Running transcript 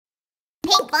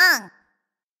Pinkfong.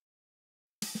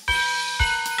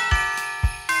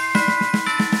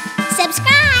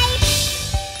 Subscribe!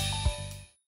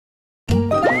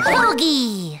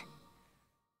 Hogi.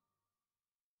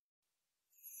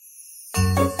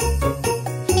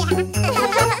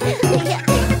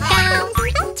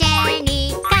 Go,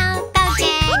 Jenny, go,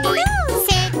 Jenny.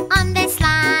 Sit on the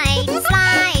slide,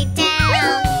 slide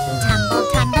down. Tumble,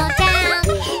 tumble down,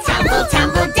 tumble,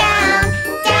 tumble down.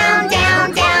 Down,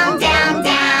 down, down, down,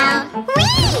 down.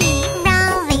 Whee!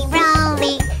 Rolling,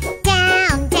 rolling,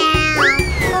 down, down.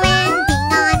 Landing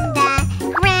on the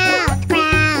ground,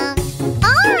 ground.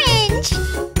 Orange!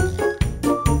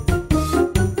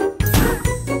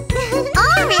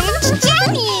 Orange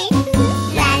Jenny!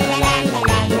 La la la la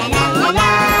la la la la la.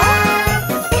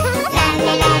 La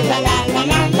la la la la la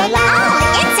la la la. Oh,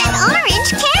 it's an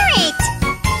orange carrot!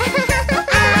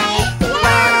 I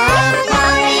love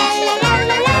orange! La la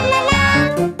la la la la.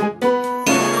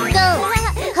 Go,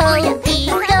 Hogi,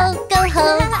 go,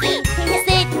 Hogi.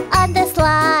 Sit on the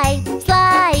slide,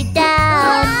 slide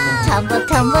down. Tumble,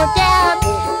 tumble down,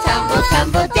 tumble,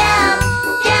 tumble down.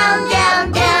 Down,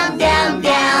 down, down, down,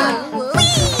 down.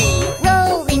 Whee!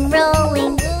 Rolling,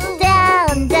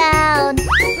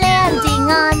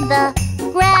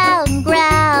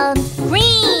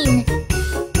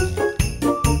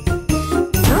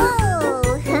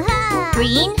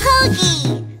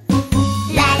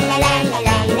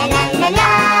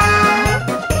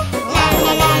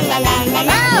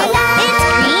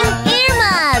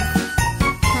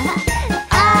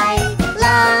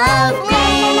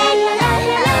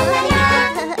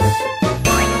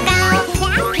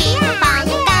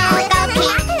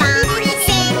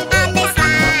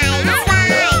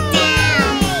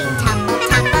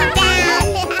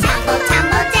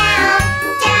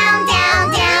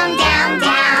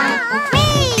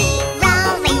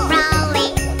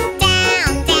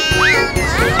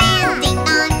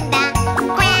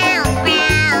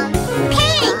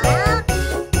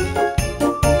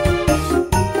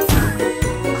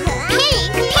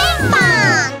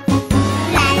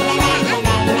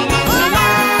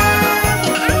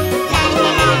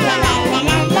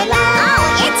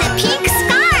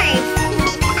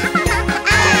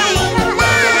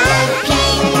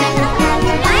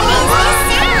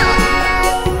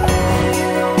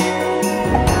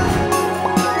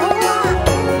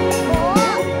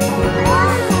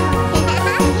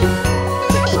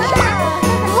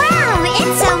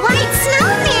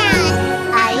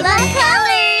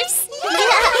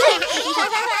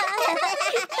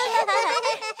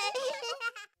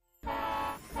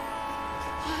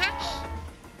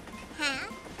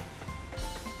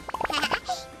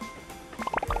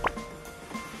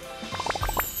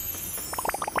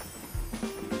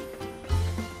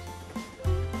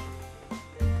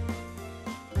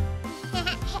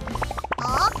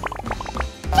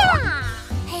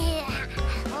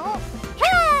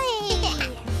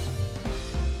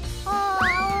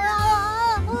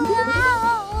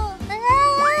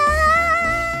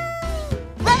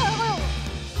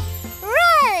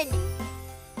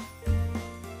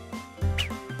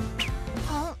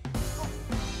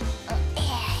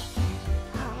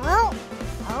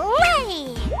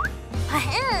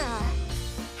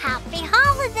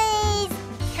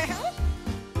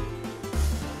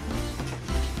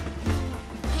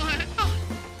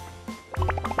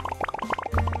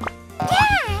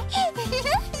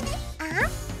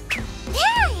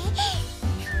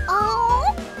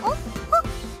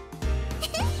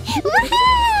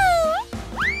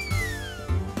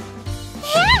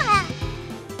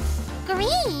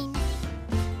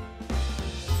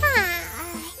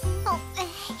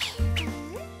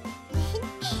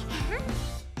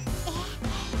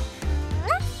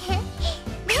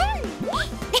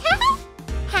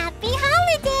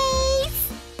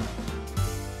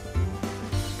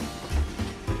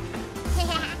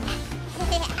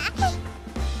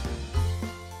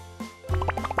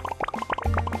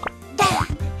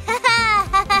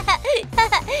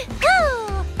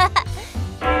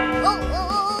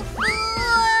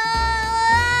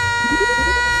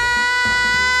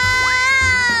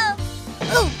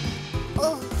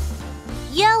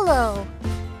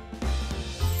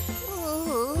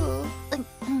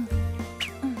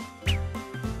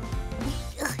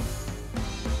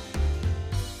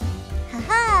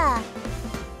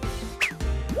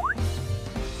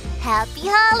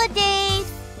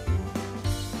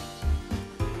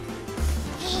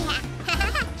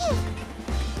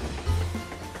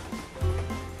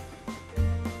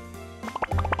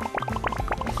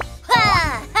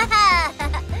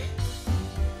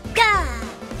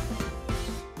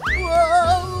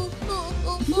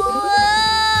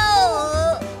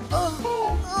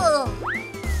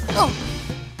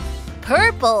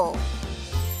 bowl.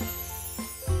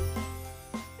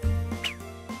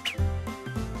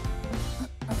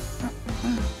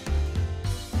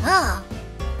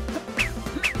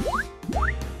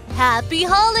 Happy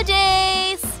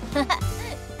holidays! Huh?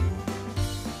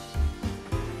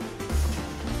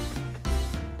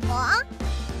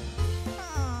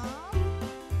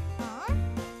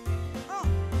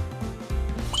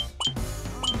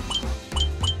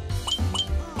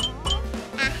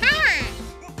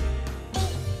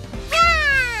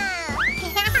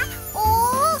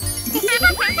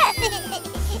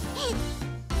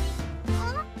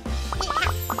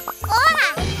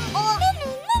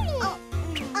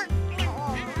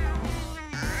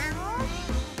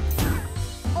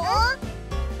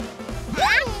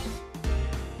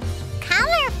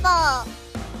 Colorful!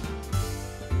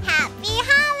 Happy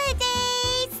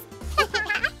holidays!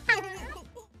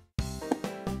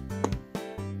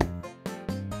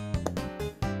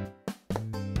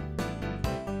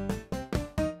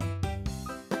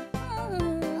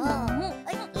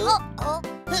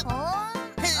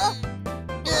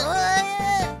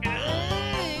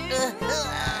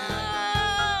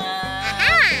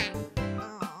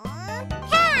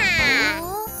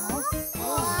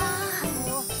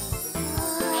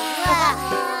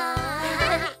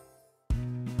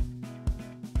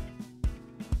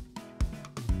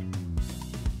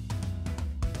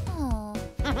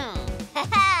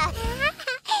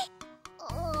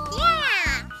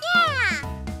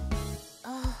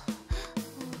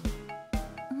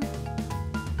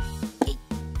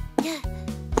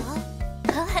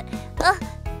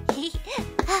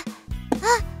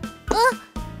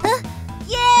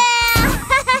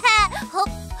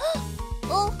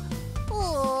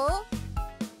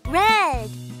 Red.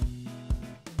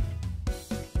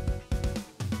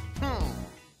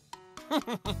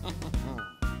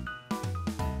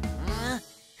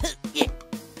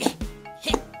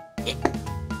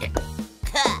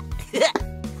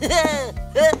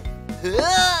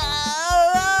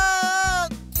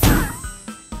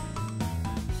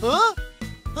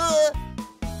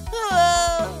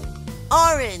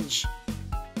 Orange.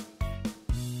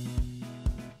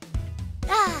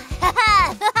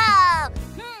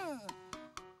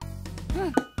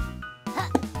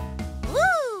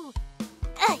 Woo!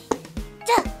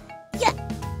 Yeah!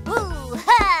 Woo!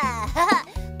 Ha!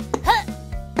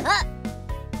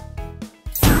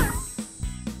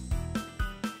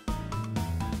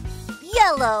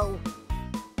 Yellow.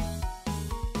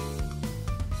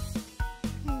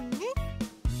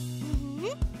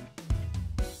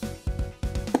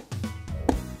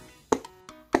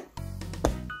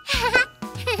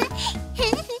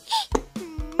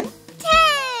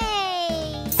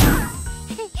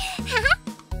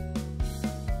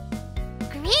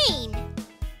 Green.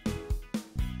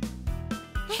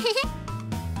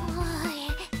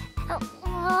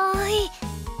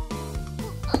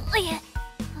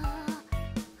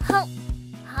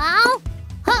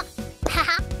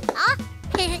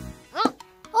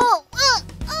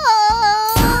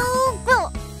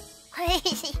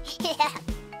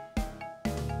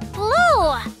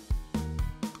 Blue.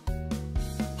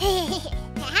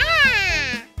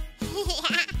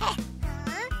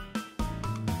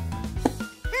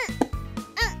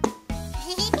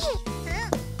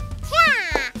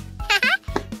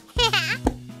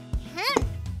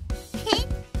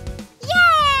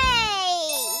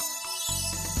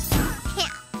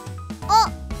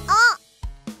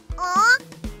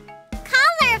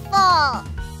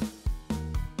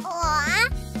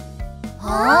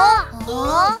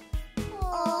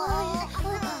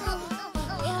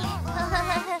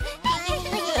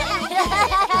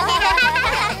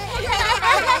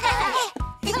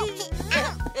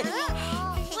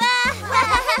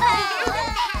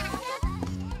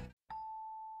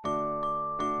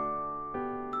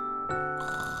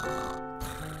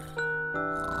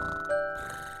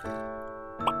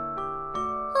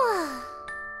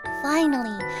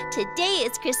 Finally, today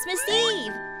is Christmas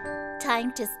Eve.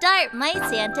 Time to start my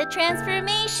Santa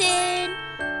transformation.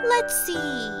 Let's see.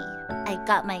 I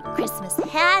got my Christmas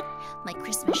hat, my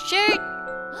Christmas shirt.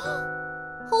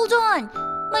 Hold on,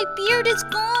 my beard is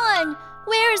gone.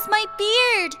 Where is my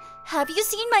beard? Have you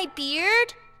seen my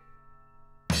beard?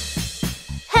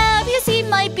 Have you seen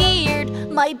my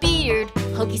beard? My beard,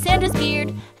 Hogi Santa's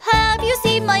beard. Have you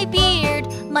seen my beard?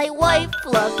 My white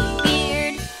fluffy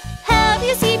beard. Have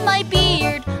you seen my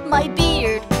beard? My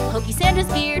beard, Hogi Santa's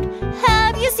beard.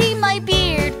 Have you seen my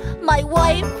beard? My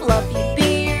white fluffy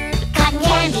beard. Cotton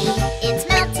candy, it's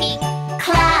melting.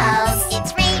 Clouds,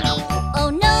 it's raining. Oh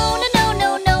no, no, no,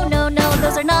 no, no, no, no,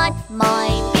 those are not my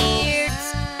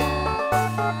beards.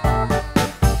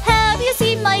 Have you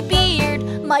seen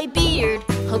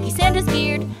Santa's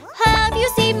beard? Have you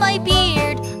seen my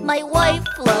beard? My white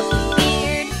fluffy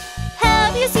beard.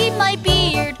 Have you seen my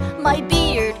beard? My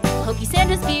beard, Hogi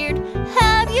Santa's beard.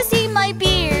 Have you seen my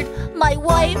beard? My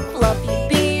white fluffy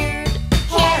beard.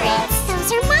 Carrots,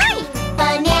 those are mine.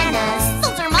 Bananas,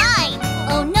 those are mine.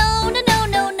 Oh no, no, no,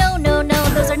 no, no, no, no,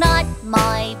 those are not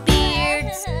my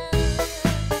beards.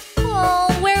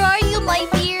 Oh, where are you, my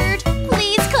beard?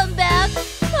 Please come back.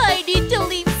 I need to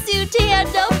leave soon to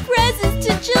hand out presents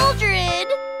to children.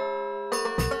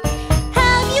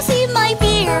 Have you seen my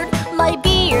beard? My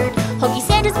beard, Hogi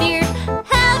Santa's beard.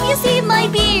 Have you seen my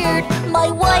beard? My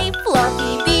white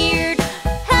fluffy beard.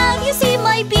 Have you seen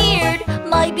my beard?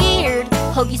 My beard,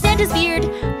 Hogi Santa's beard.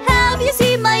 Have you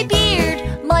seen my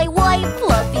beard? My white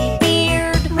fluffy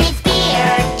beard. Red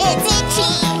beard, it's itchy.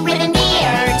 Ribbon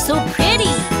beard, So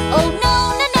pretty. Oh no,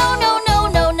 no, no, no, no,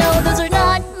 no, no, those are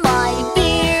not my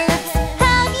beards.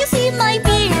 Have you seen my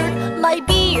beard? My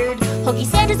beard, Hogi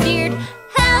Santa's beard.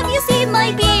 Have you seen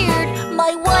my beard?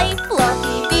 My white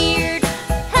fluffy beard.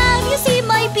 Have you seen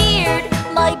my beard?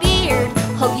 My beard,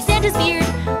 Hogi Santa's beard.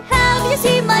 Have you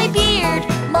seen my beard?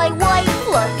 My white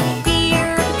fluffy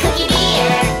beard. cookie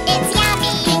beard, it's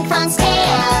yummy. Pinkfong's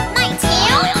tail, my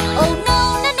tail. Oh no,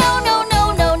 no, no, no, no,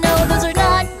 no, no, those are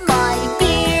not my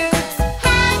beards.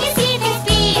 Have you seen his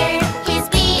beard? His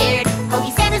beard,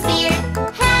 Hogi Santa's beard.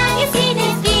 Have you seen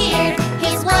his beard?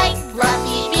 His white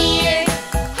fluffy beard.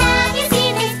 Have you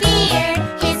seen his beard?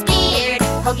 His beard,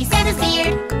 Hogi Santa's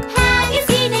beard. Have you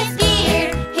seen his beard?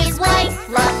 His white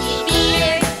fluffy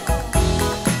beard.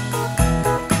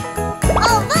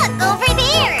 Oh look, over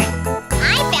there!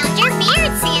 I found your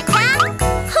beard, Santa.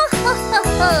 Ho, ho, ho,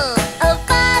 ho. Oh,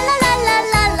 fa la la la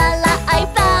la la la, I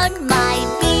found my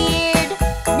beard.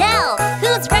 Now,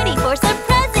 who's ready for some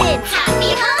presents?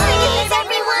 Happy holidays,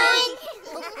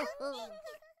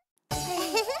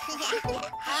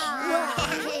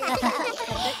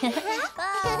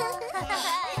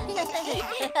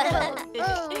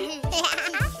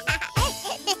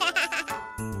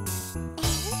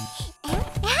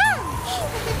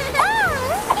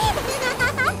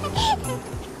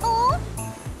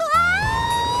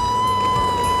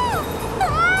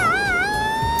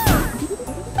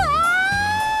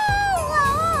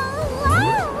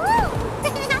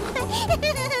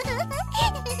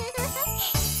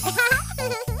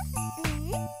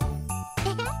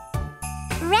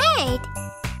 Red.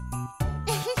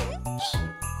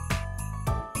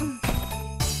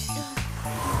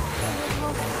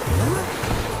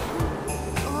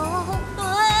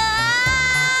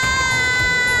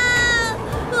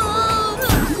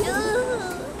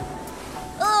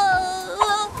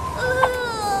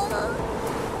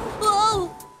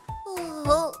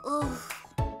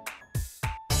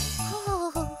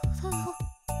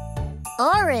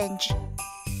 Orange.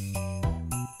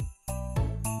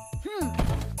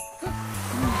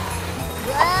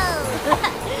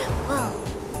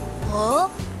 Whoa.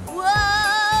 Whoa. Whoa.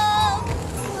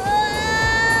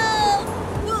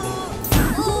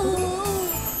 Whoa.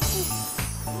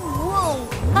 Whoa.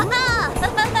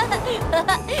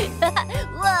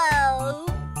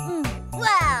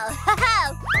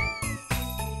 Wow.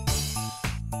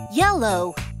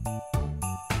 Yellow.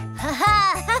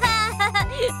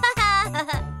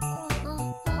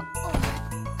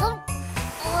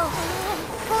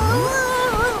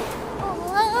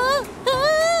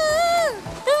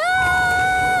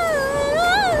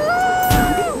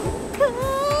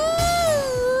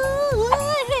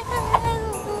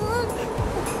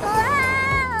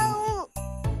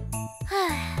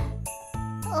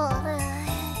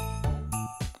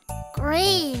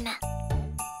 Green.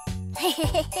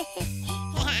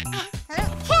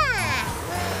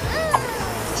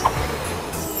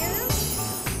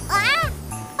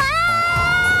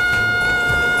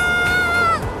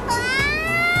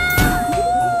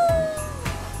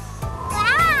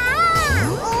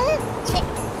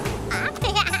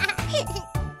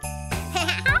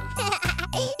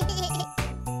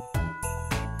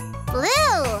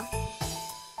 Blue.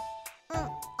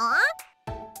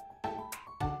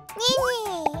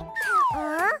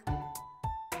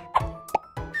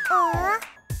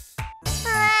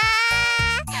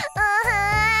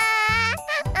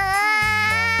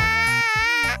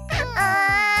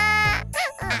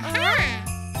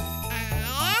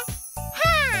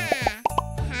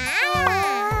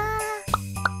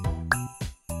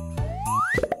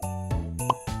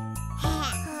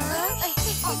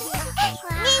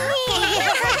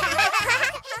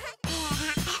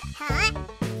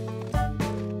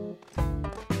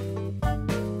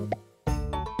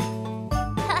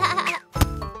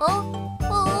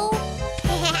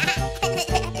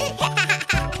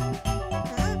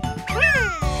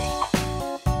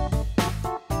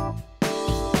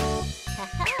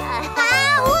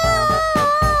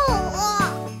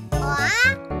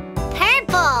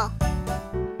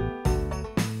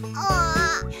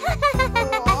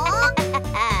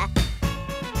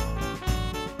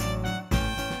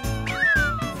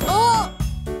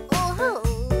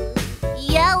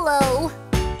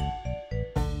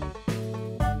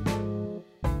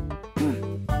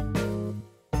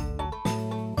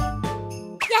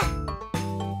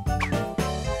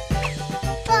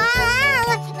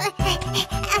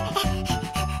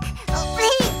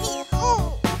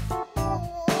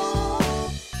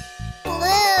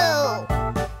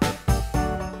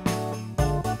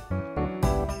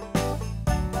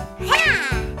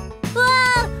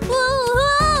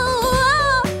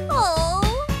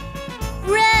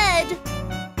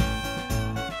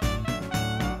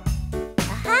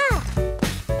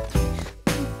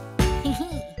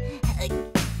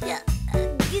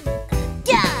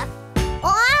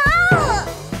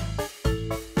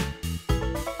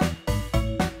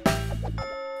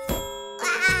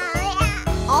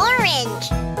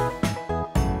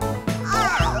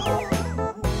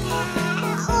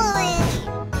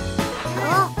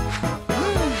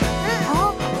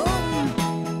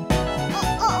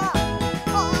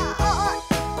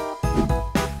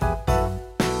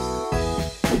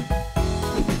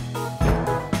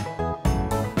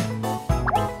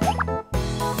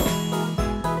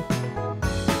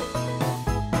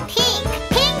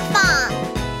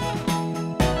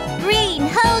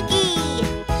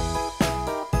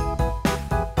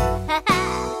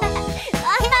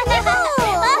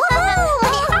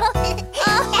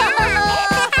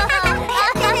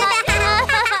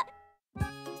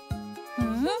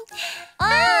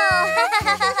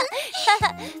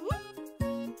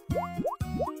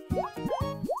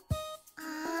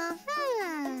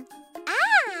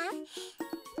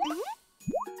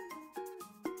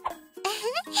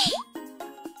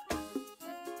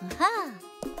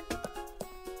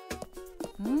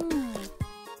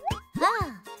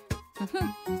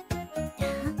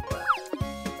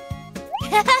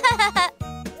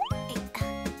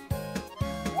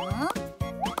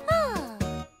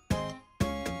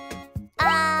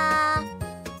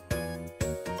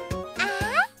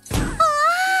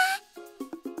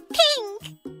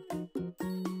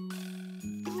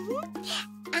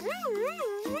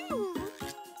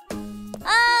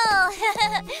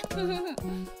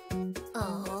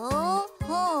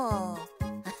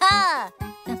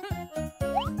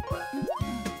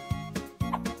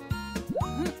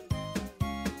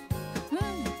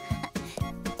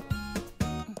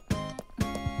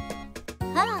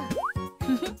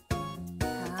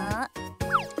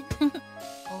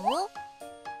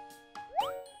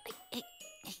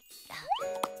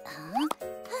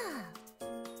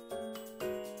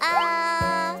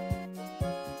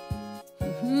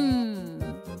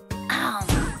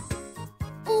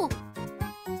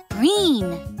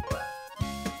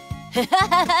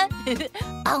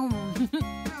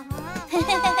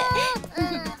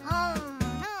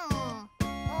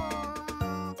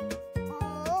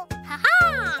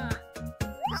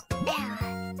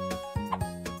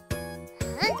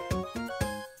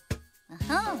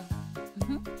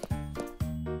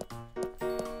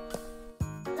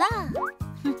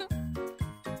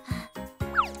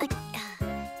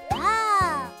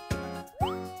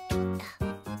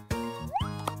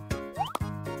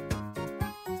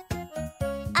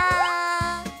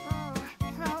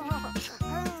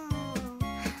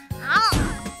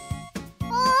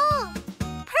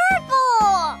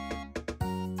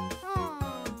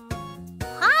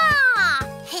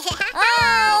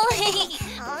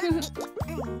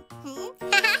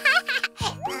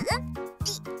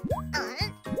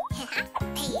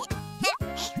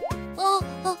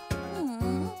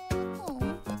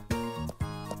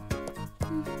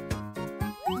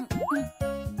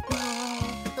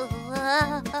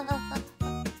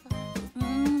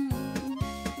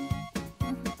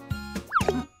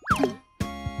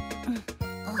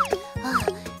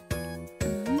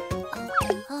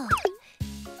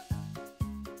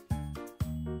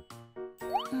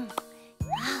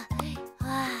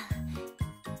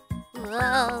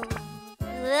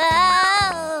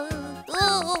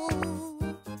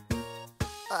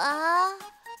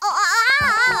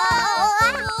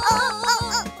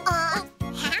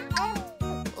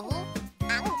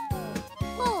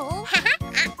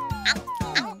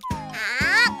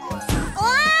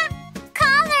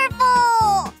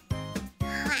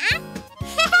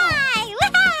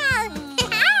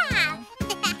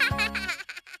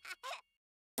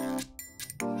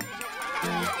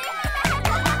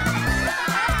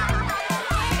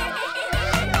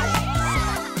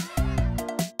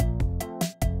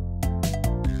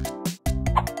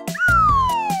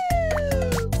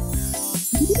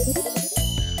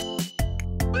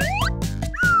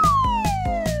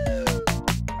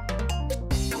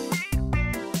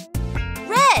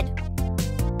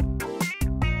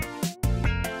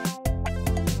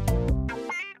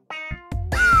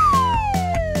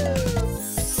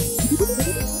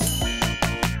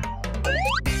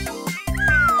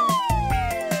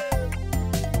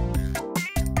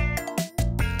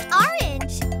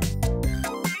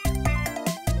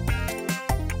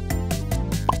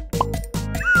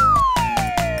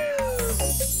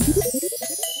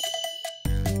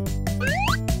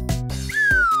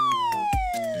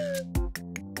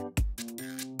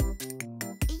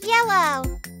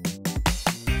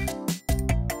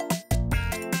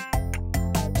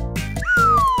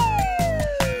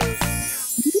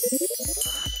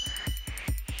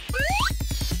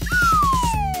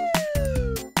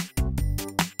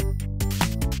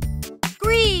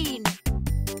 Green.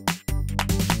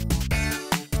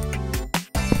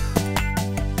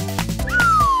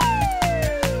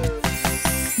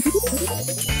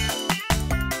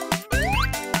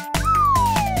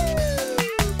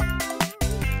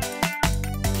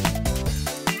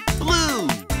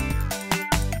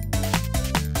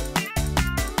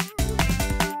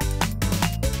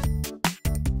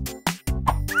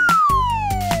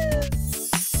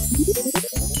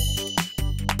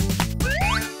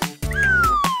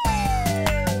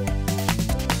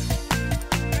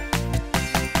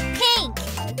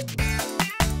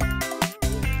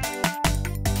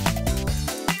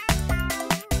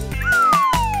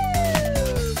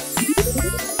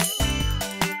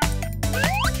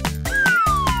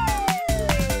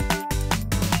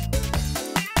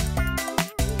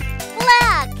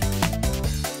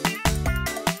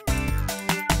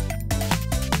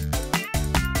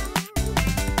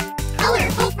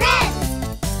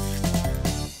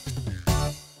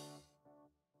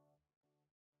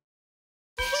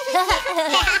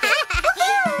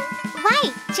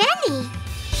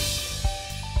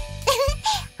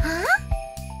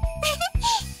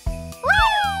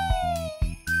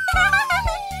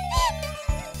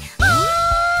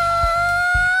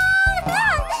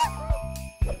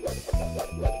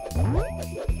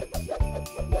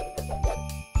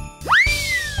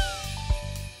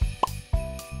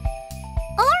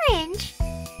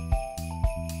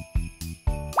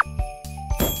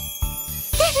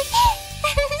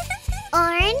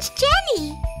 orange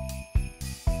jelly.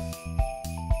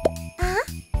 Huh?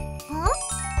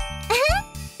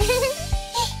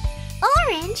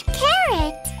 Orange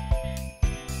carrot.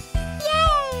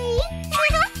 Yay!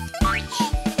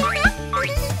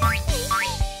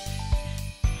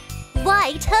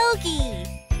 White Hogi.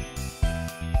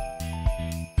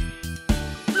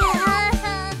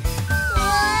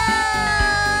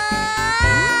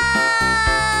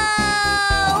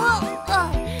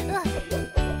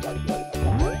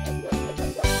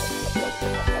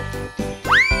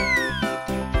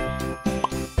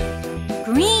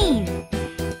 Green.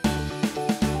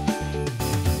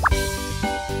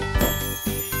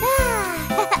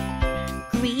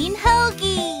 Green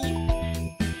Hogi.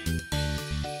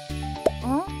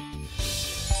 Oh?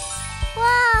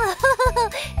 Wow!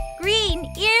 Green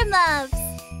earmuffs.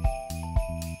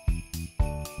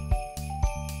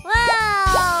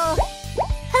 Wow!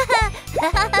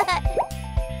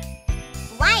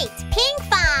 White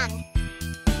Pinkfong.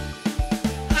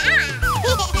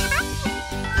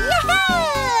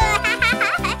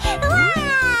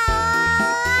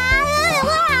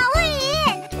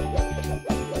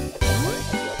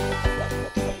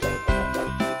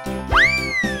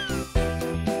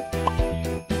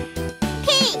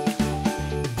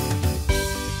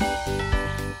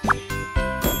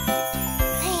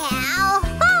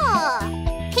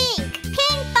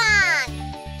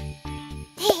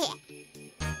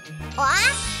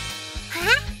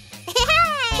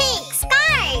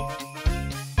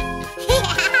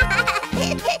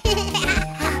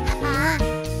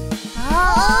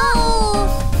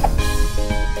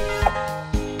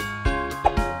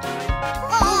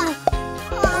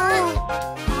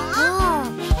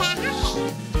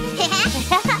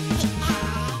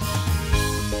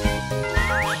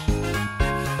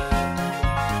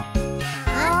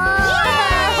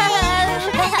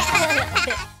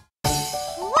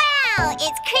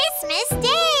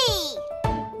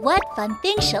 What fun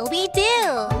thing shall we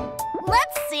do?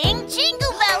 Let's sing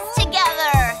Jingle Bells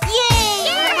together! Yay!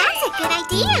 Yeah, that's a good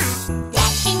idea.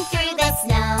 Dashing through the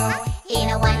snow in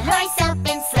a one-horse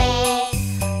open sleigh.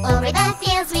 Over the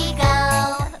fields we go,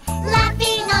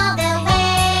 laughing all the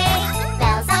way.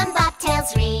 Bells on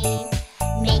bobtails ring,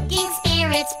 making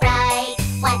spirits bright.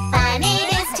 What fun it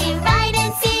is to ride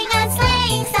and sing a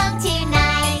sleighing song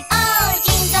tonight. Oh,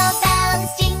 jingle bells,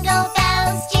 jingle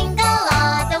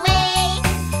all the way.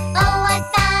 Oh, what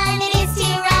fun it is to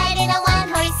ride in a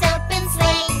one-horse open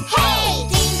sleigh. Hey!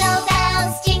 Jingle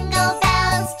bells, jingle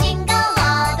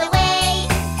all the way.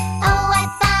 Oh, what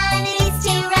fun it is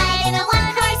to ride in a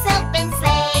one-horse open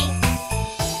sleigh.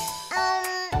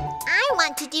 I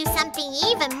want to do something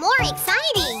even more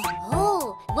exciting.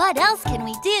 Oh, what else can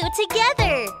we do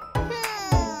together?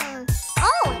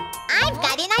 Oh, I've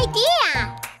got an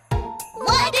idea.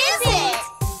 What is it?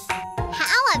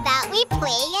 How about we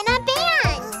play in a band?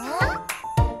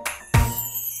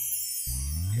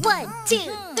 1, 2,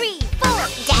 3, 4.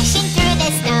 Dashing through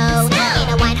the snow, in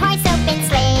a one-horse open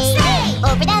sleigh.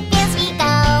 Over the fields we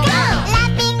go,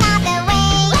 laughing all the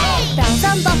way. Bells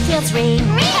on bobtails ring,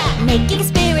 making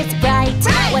spirits bright.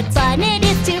 What fun it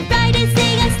is to ride and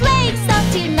sing a sleighing song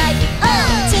tonight.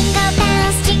 Oh,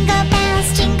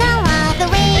 Jingle all the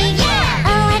way.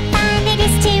 Oh, what fun it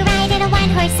is to ride in a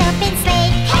one-horse open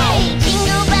sleigh. Hey!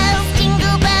 Jingle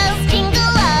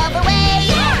jingle all the way.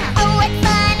 Oh, what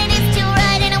fun it is to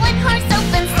ride in a one-horse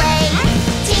open sleigh.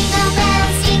 Jingle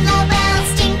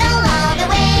jingle all the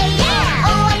way.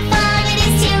 Oh, what fun it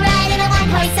is to ride in a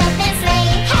one-horse open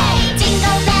sleigh. Hey!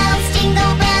 Jingle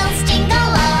jingle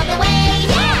all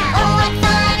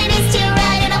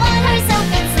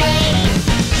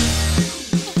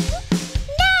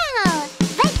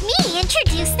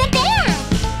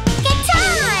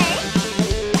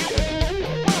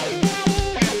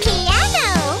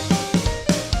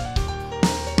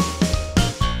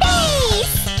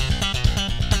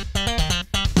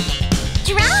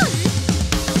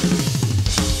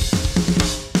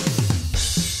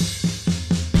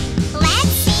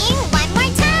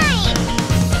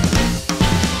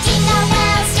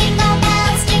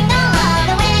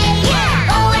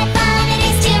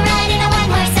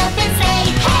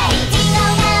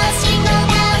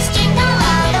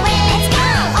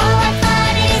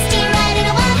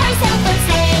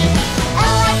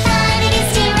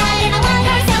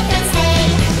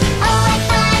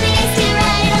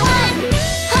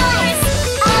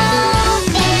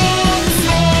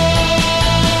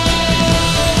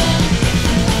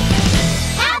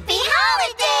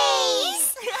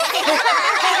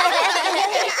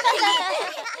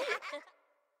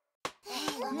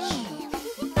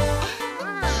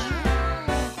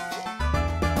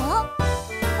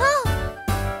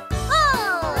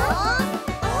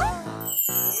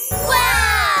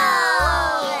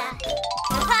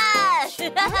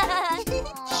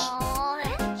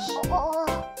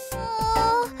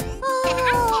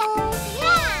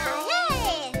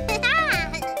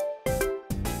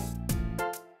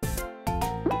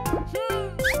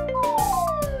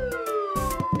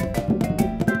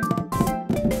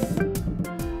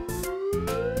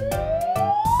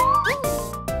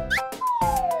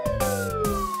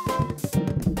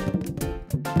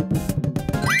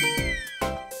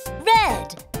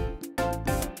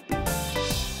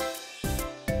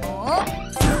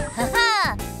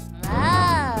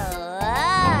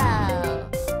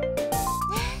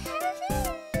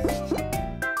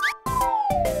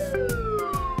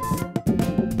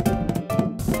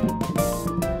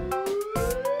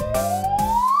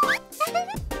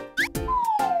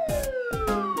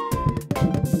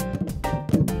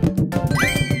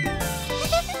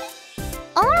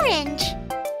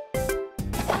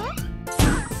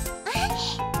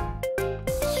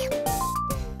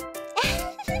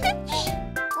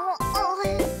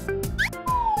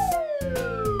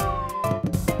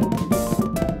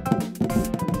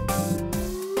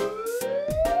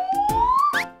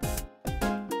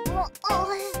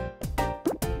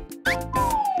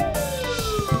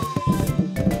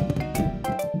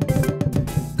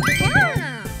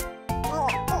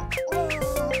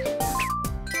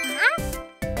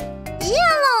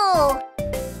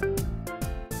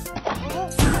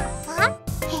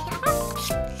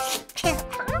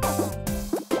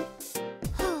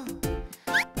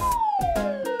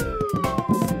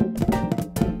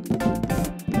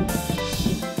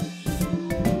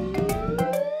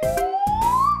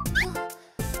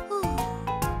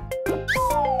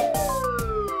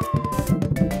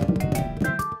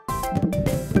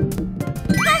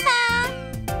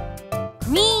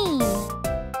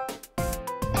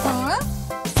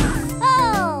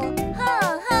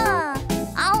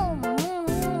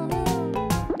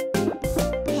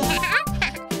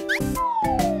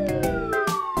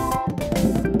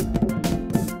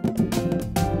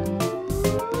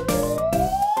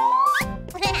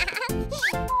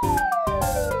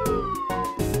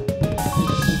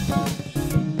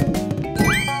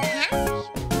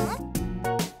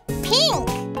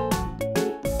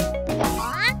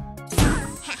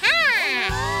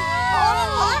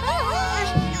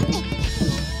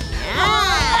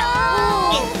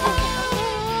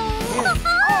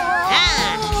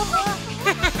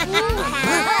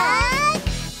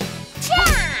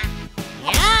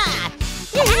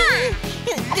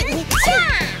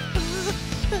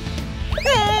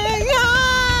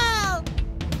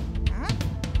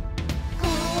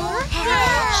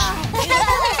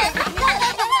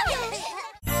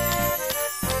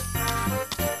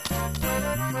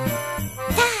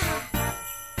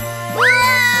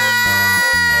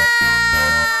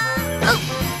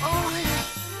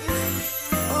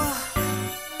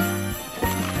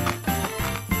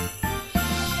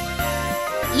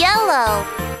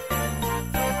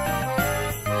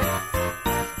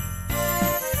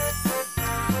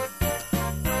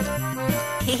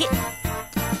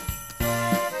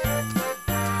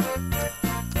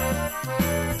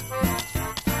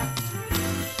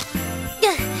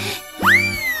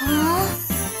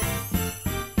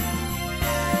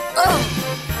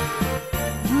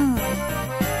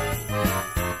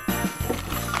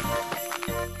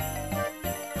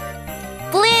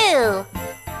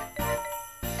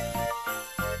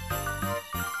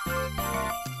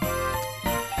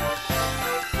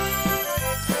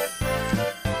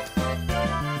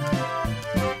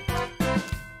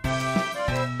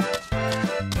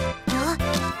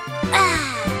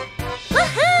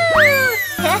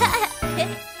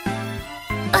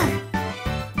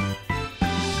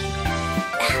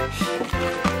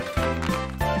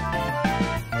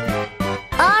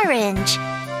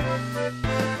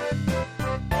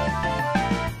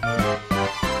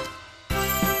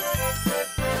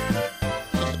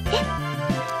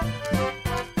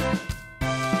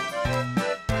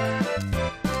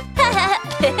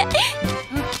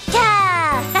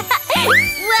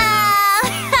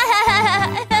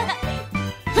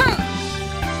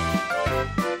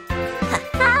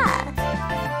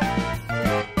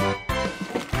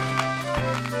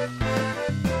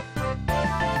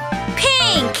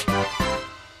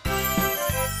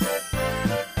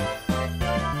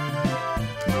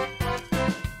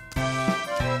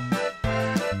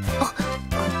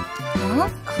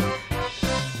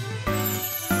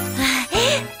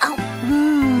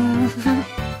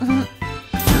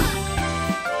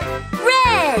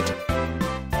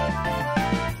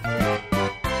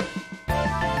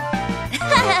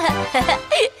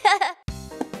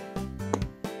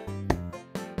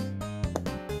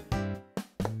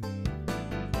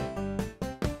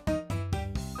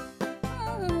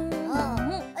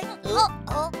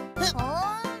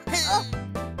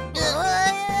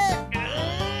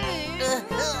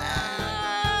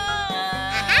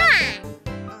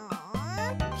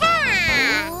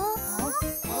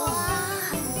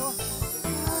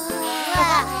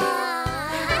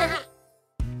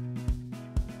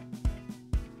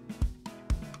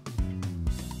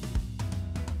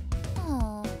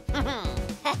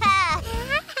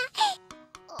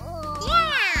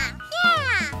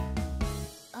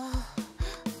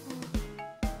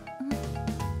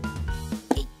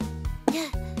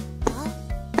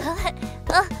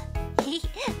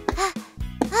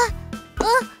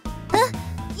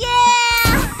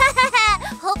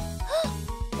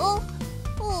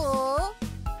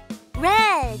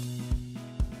Red.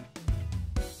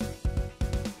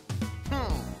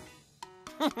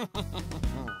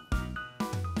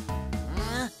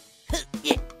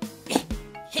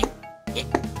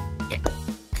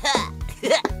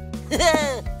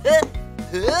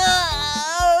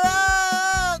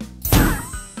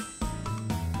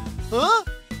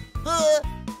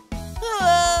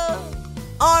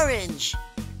 Orange.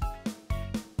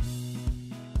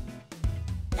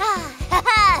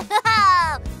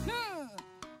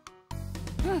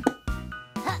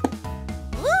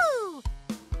 Woo!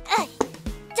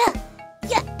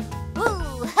 Yeah!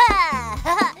 Woo! Ha!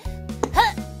 Ha! Ha!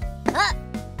 Ha!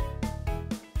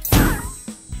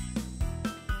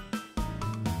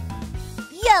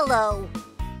 Yellow.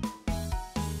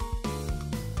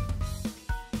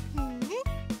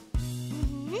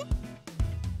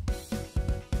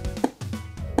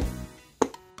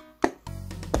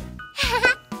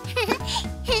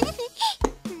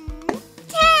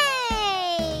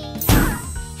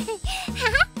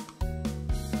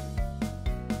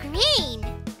 Green.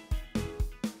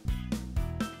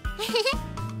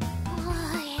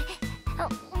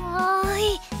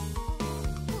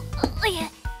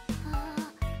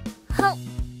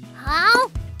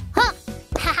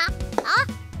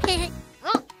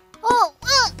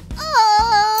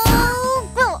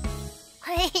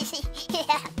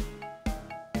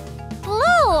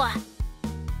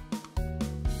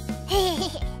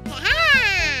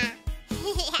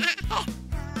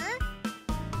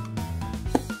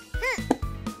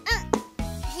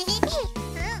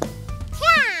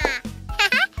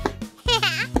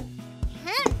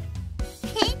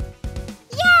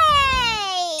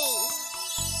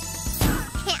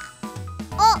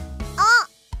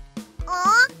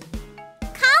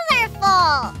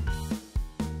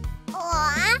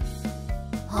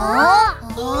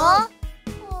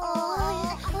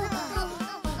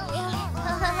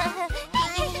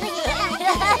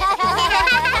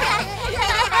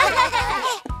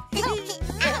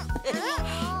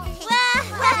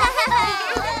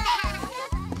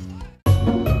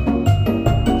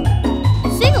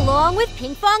 Sing along with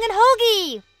Pinkfong and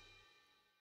Hogi.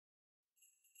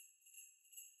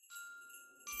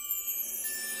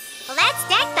 Let's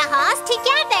deck the halls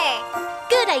together.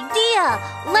 Good idea.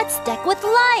 Let's deck with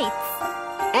lights.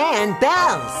 And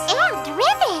bells. And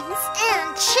ribbons.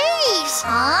 And cheese.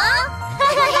 Huh?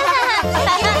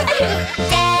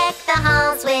 Deck the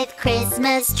halls with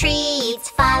Christmas trees.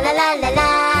 Fa la la la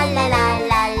la la la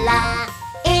la la.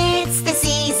 It's the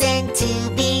season to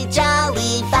be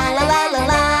jolly. Fa la la la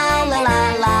la la la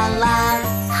la la.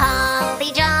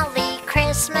 Holly jolly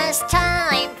Christmas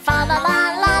time. Fa la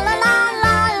la la la la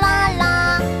la la la.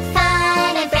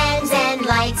 Fun and friends and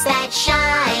lights that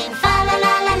shine. Fa la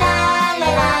la la la la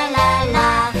la la la.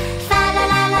 Fa la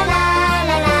la la la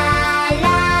la la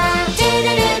la. Do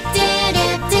do do do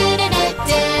do do do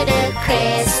do do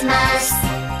Christmas.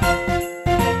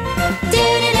 Do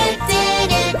do do do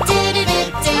do do do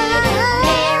do.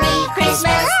 Merry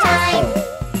Christmas time.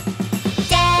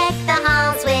 Deck the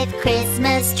halls with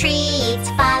Christmas trees.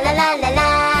 Fa la la la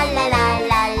la la la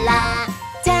la la.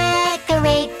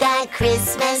 Decorate that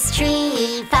Christmas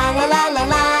tree. Fa la la la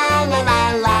la la la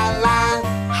la la.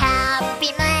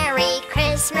 Happy Merry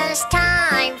Christmas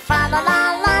time. Fa la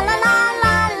la la la la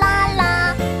la la la.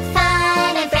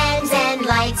 Fun and friends and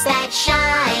lights that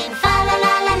shine. Fa la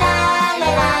la la la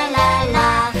la la la la.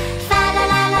 Fa la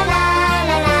la la la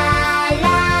la la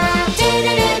la. Do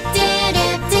do do do do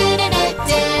do do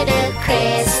do do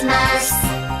Christmas.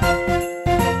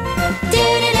 Do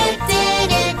do do do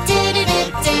do do do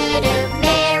do do.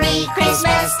 Merry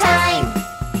Christmas time.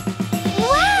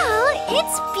 Wow,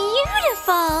 it's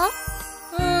beautiful.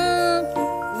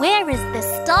 Where is the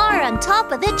star on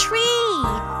top of the tree?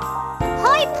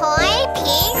 Hoi poi,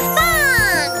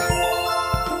 Pinkfong.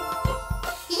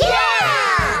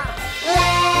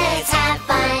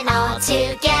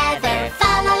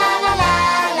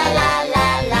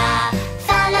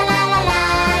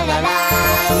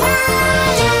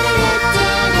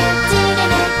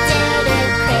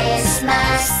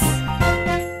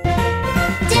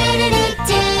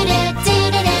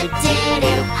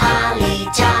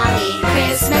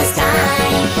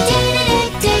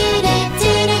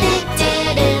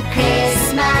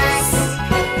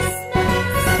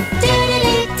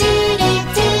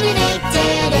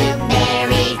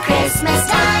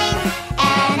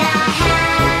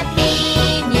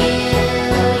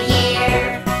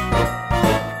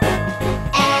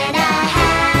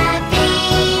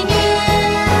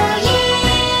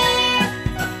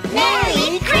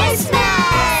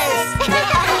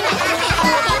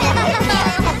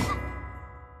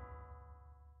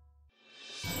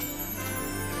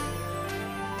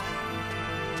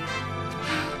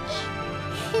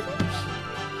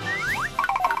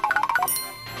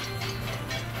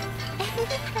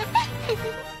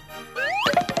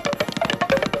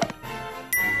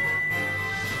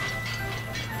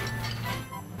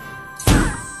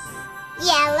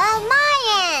 Yellow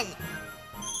lion.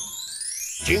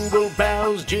 Jingle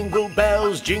bells,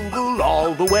 jingle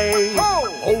all the way.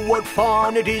 Oh, what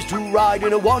fun it is to ride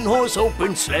in a one-horse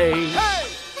open sleigh.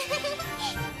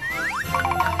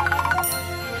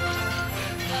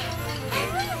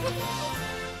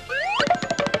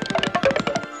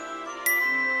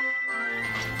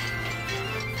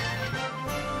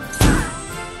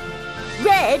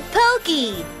 Red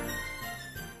Pokey.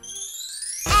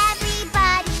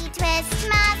 Everybody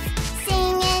Twistmas,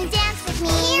 sing and dance with me.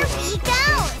 Here we go.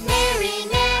 Merry,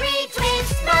 Merry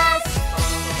Christmas!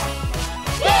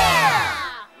 Yeah!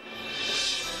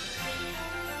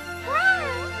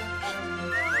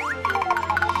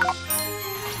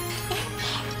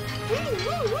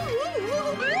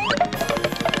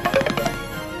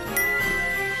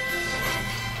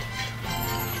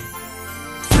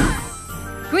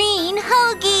 Green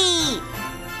Hogi.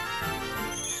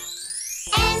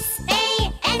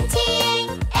 S-A-N-T-A,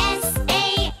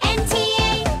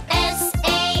 S-A-N-T-A,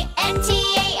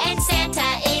 S-A-N-T-A, and Santa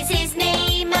is his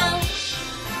name.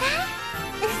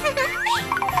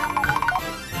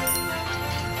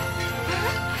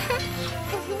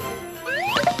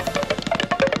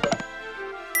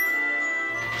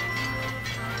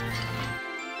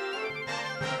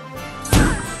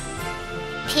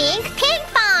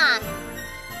 Pinkfong.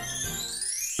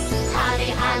 Holly,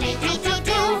 holly,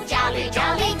 do-do-do, jolly,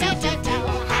 jolly, do-do-do,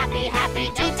 happy, happy,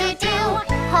 do-do-do.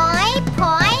 Hoi,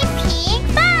 poi,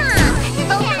 Pinkfong.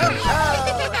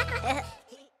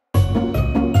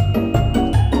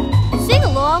 Sing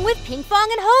along with Pinkfong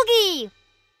and Hogi.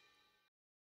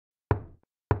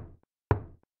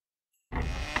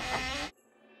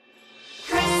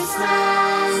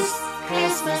 Christmas,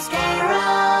 Christmas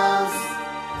carols.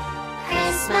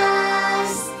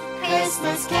 Christmas,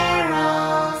 Christmas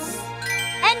carols.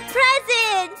 And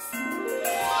presents.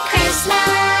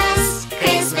 Christmas,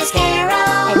 Christmas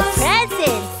carols. And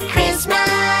presents.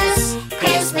 Christmas,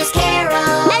 Christmas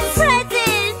carols. And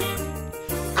presents.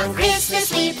 On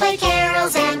Christmas we play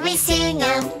carols and we sing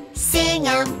 'em, sing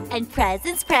 'em. And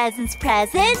presents, presents,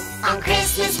 presents. On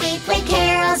Christmas we play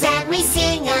carols and we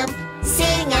sing 'em,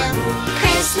 sing 'em.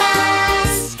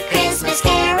 Christmas, Christmas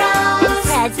carols.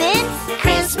 Presents.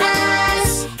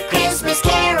 Christmas, Christmas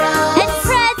carols. And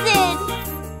presents.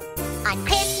 On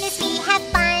Christmas we have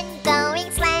fun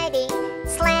going sledding,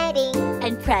 sledding.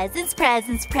 And presents,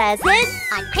 presents, presents.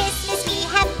 On Christmas we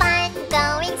have fun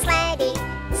going sledding,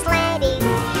 sledding.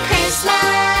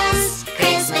 Christmas,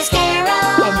 Christmas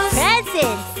carols. And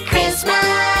presents.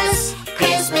 Christmas,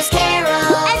 Christmas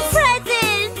carols. And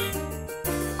presents.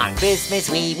 On Christmas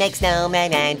we make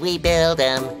snowmen and we build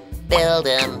 'em, build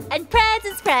 'em. And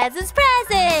presents, presents,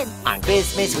 presents. On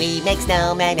Christmas we make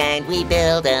snowmen and we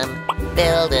build 'em,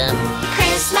 build 'em.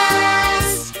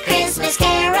 Christmas, Christmas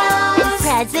carols.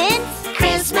 Presents.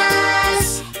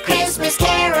 Christmas, Christmas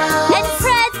carols. And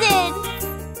presents.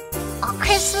 On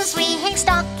Christmas we hang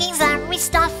stockings and we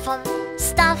stuff 'em,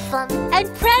 stuff 'em. And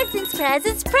presents,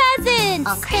 presents, presents.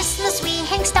 On Christmas we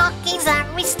hang stockings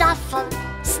and we stuff 'em,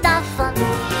 stuff 'em.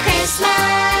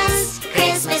 Christmas,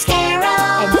 Christmas And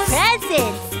carols.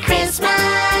 presents.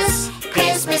 Christmas,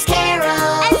 Christmas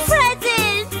carols. And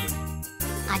presents.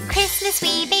 On Christmas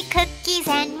we bake cookies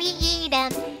and we eat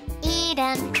 'em, eat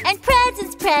 'em. And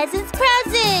presents, presents,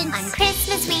 presents. On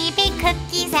Christmas we bake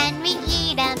cookies and we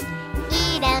eat 'em,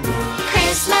 eat 'em.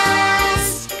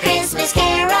 Christmas, Christmas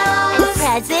And carols.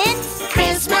 presents.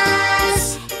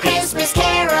 Christmas, Christmas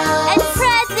carols. And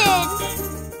presents.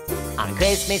 On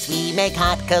Christmas we make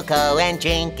hot cocoa and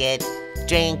drink it,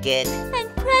 drink it. And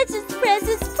presents,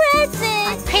 presents, On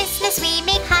presents. Christmas we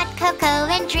make hot cocoa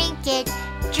and drink it,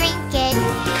 drink it.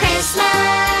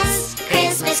 Christmas,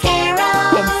 Christmas And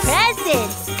carols.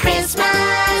 presents.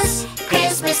 Christmas,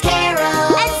 Christmas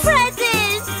carols. And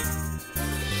presents.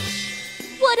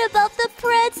 What about the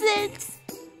presents?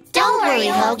 Don't worry,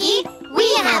 Hogi, we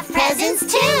have presents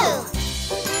too.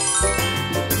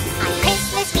 On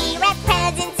Christmas we wrap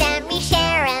presents and we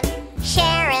share 'em,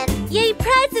 share 'em. Yay,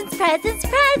 presents, presents,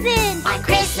 presents. On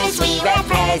Christmas we wrap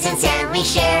presents and we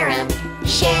share 'em,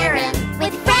 share 'em.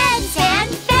 With friends and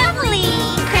family.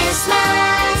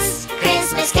 Christmas,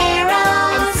 Christmas And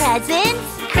carols. presents.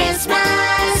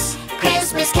 Christmas,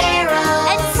 Christmas carols.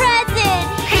 And presents.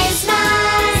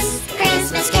 Christmas,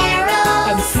 Christmas carols.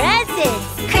 And presents.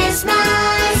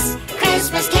 Christmas,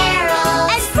 Christmas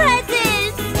carols. And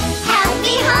presents.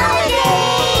 Happy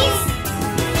holidays!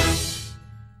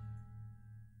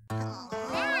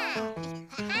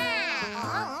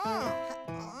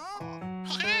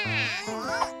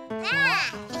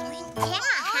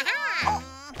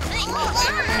 Yeah.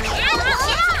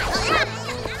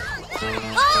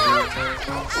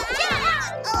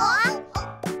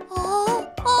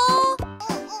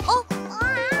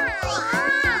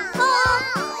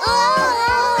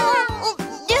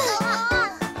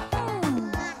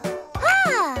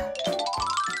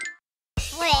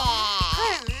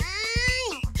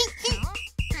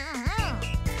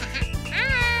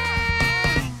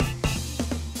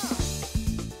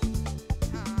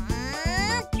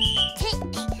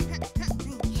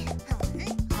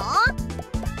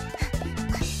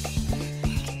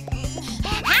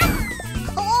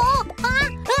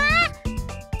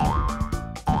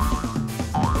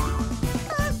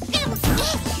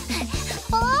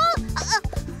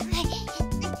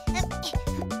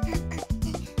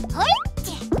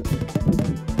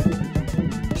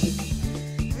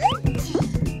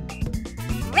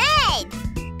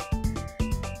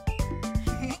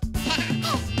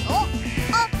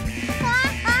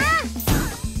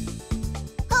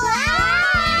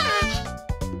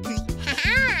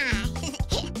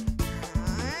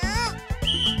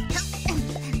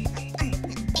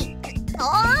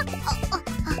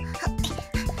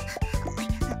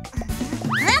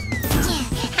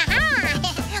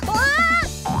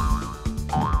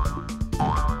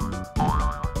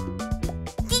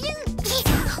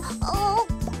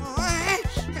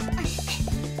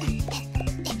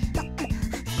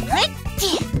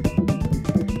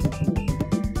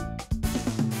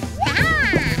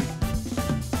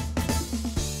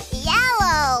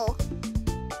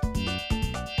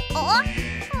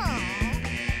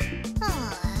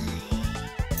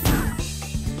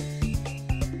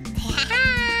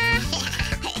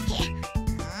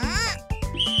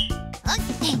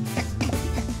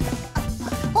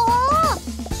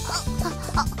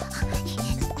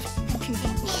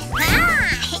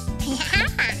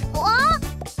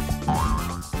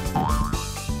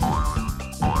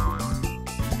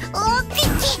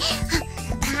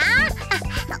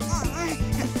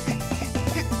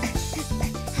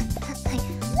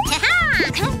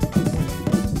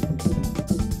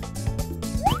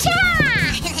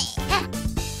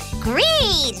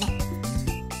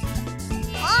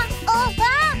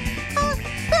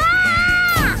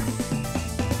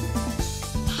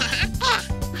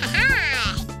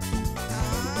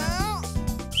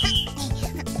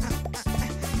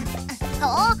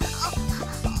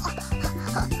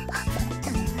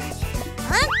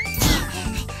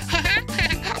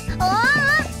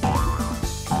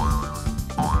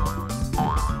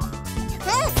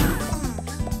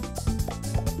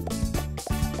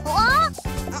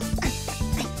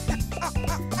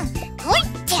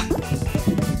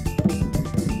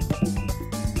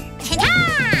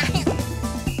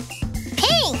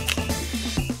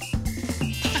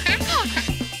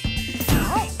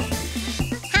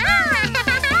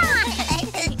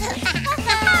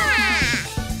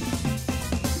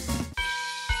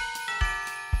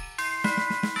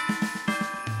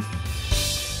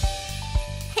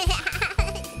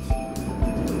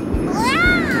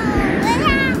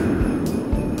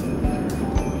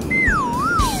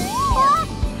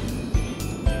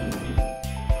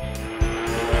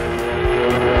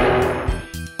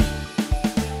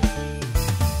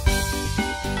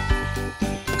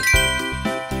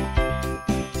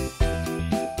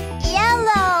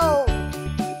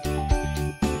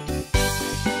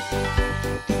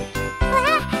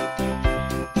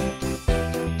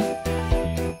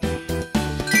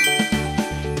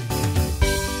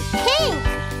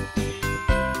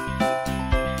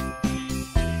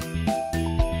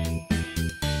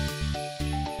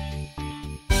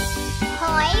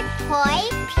 Hoi,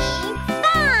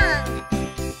 Pinkfong!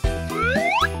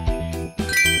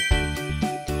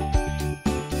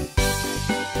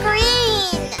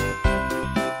 Green!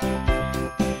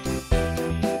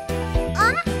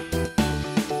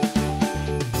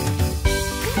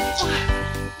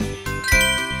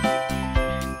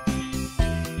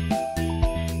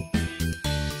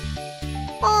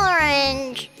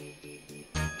 Orange!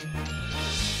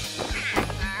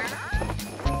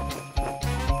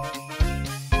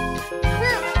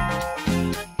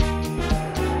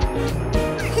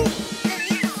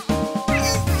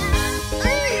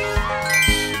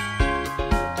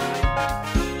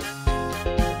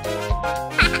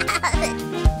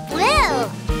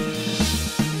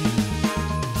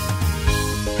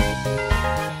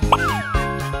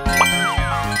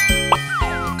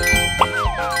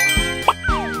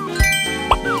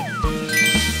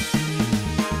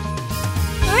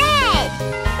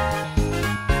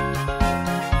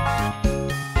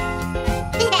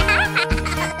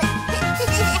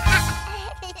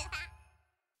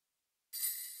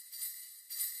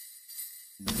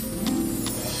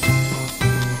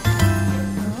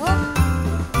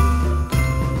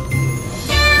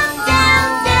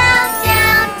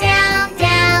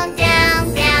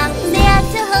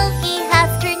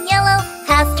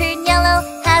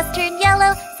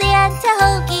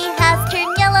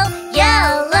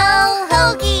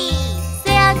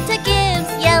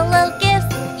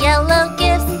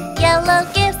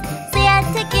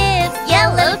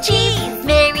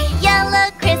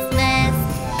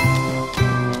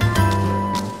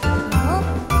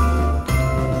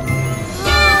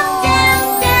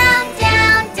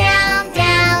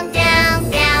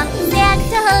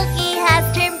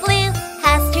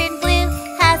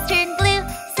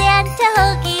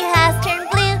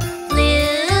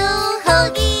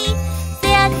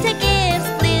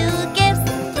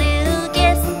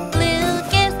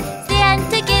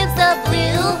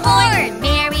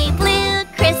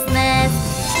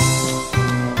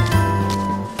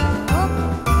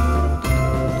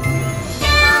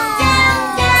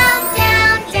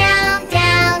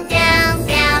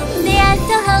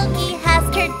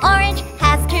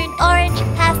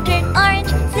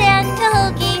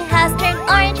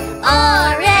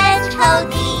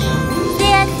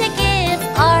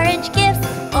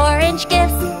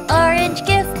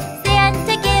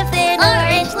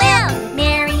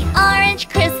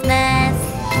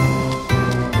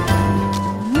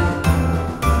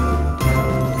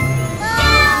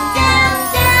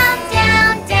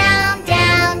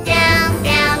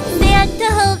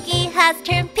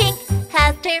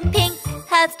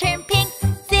 has turned pink.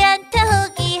 Santa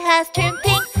Hogi has turned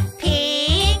pink.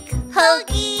 Pink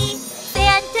Hogi.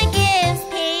 Santa gives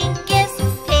pink gifts.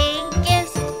 Pink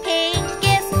gifts, pink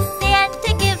gifts.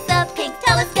 Santa gives a pink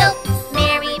telescope.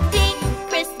 Merry pink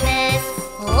Christmas.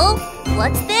 Oh,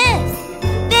 what's this?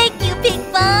 Thank you,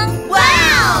 Pinkfong.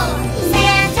 Wow!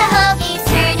 Santa Hogi's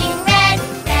turning red.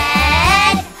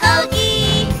 Red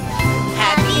Hogi.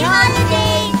 Happy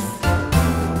holidays!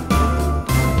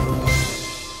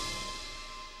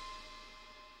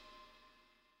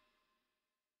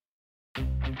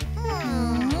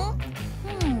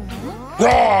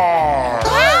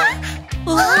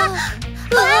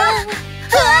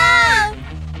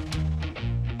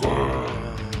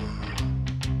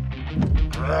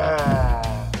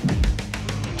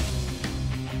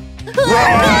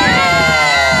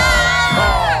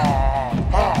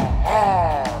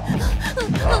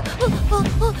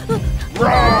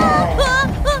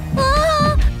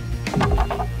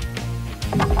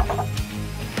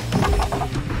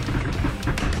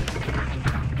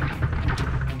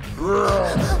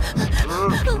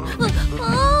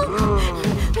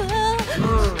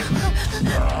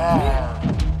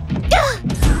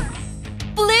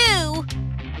 Blue.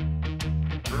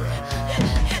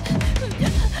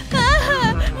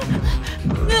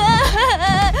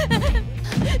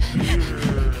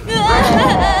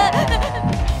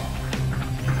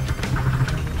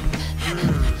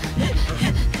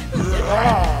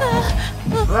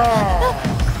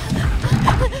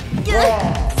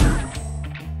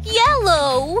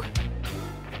 Yellow.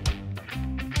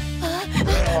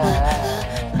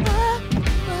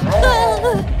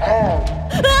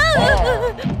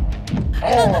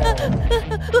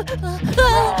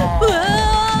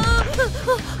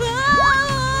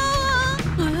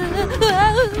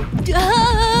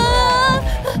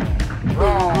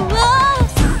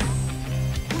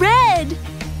 Red.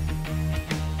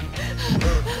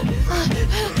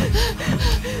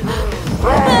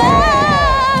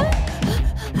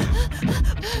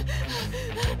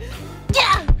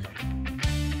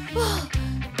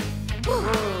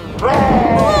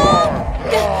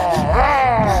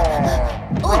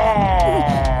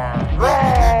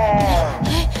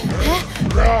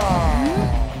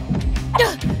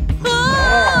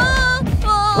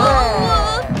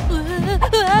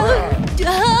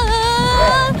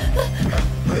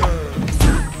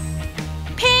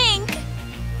 Pink.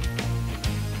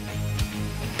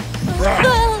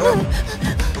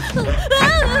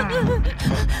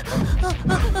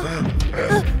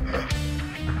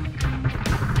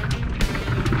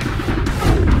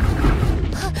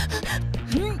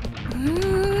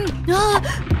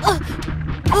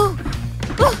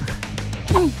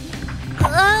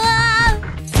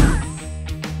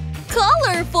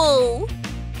 Colorful.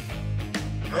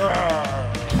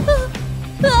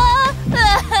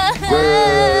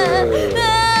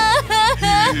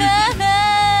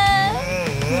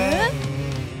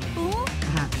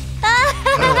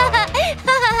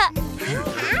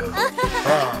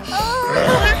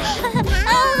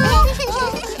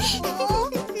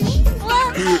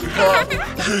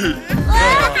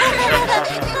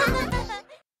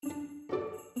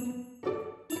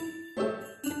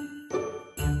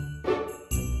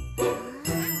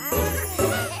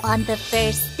 On the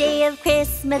first day of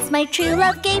Christmas, my true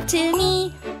love gave to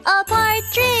me a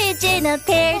partridge in a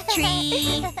pear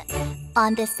tree.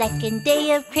 On the second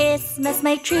day of Christmas,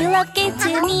 my true love gave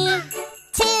to me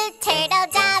 2 turtle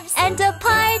doves and a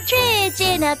partridge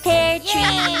in a pear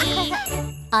tree.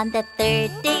 On the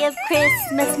third day of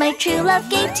Christmas, my true love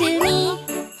gave to me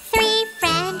 3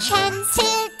 French hens,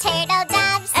 2 turtle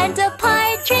doves and a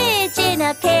partridge in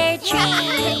a pear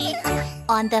tree.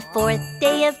 On the fourth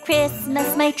day of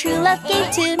Christmas, my true love gave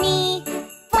to me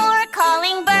 4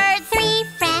 calling birds, 3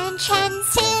 French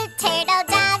hens, 2 turtle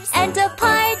doves and a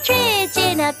partridge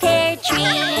in a pear tree.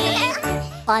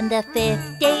 On the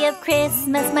fifth day of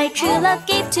Christmas, my true love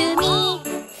gave to me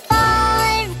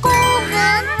 5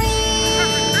 golden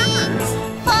rings,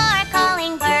 4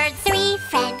 calling birds, 3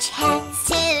 French hens,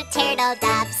 2 turtle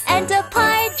doves and a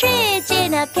partridge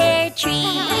in a pear tree.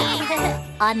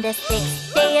 On the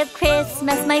sixth day of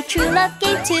Christmas, my true love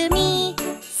gave to me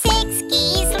 6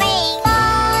 geese laying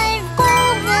 5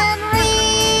 golden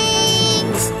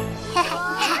rings,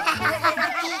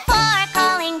 4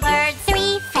 calling birds,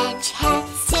 3 French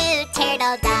hens, 2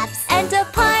 turtle doves and a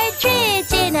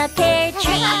partridge in a pear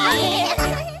tree.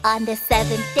 On the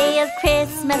seventh day of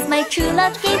Christmas, my true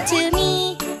love gave to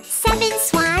me 7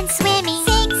 swans swimming,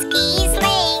 6 geese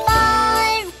laying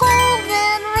 5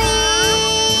 golden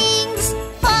rings,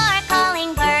 4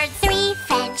 calling birds, 3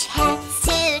 French hens,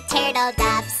 2 turtle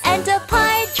doves and a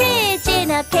partridge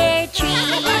in a pear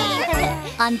tree.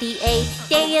 On the 8th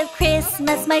day of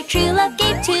Christmas, my true love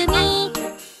gave to me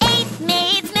 8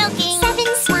 maids milking,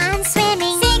 7 swans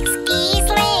swimming, 6 geese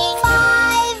laying,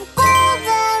 5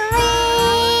 golden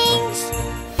rings,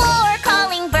 4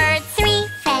 calling birds, 3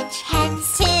 French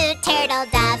hens, 2 turtle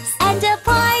doves, and a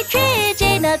partridge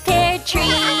in a pear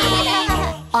tree.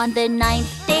 On the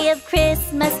 9th day of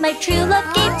Christmas, my true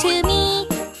love gave to me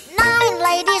 9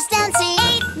 ladies dancing,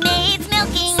 8 maids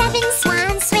milking, 7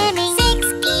 swans swimming,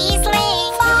 6 geese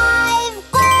laying,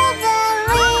 5 golden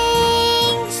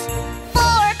rings,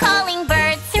 4 calling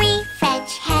birds, 3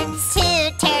 French hens, 2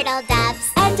 turtle doves,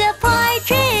 and a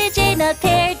partridge in a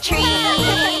pear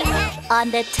tree. On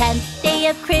the 10th day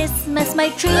of Christmas, my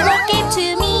true love gave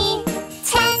to me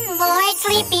 10 lords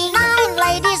sleeping, 9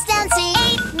 ladies dancing,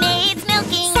 8 maids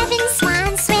milking, 7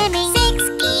 swans swimming, 6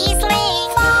 geese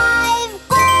laying, 5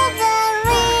 golden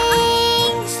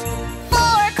rings,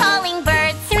 4 calling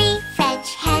birds, 3 French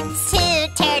hens, 2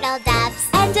 turtle doves,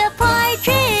 and a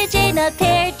partridge in a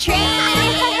pear tree.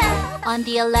 On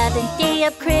the 11th day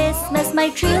of Christmas, my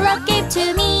true love gave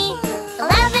to me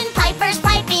 11 pipers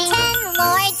piping, 10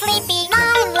 lords sleeping,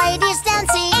 9 ladies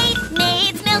dancing, 8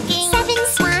 maids milking, 7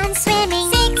 swans swimming,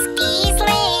 6 geese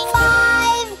laying,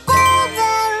 5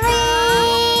 golden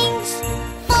rings,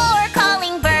 4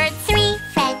 calling birds, 3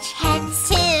 French hens,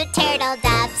 2 turtle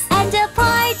doves, and a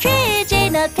partridge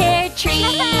in a pear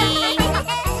tree.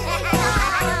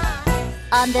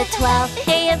 On the 12th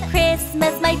day of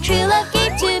Christmas, my true love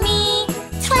gave to me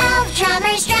 12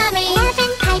 drummers drumming,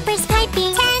 11 pipers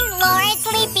piping, 10 lords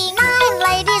sleeping, 9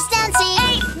 ladies dancing,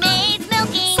 8 maids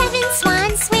milking, 7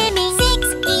 swans swimming,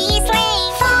 6 geese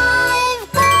laying,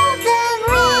 5 golden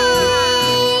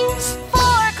rings,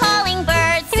 4 calling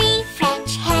birds, 3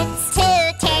 French hens, 2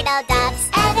 turtle doves,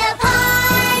 and a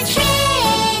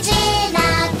partridge in a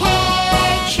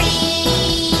pear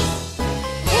tree.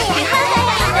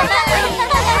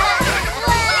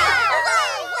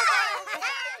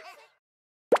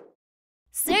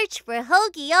 Search for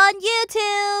Hogi on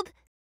YouTube.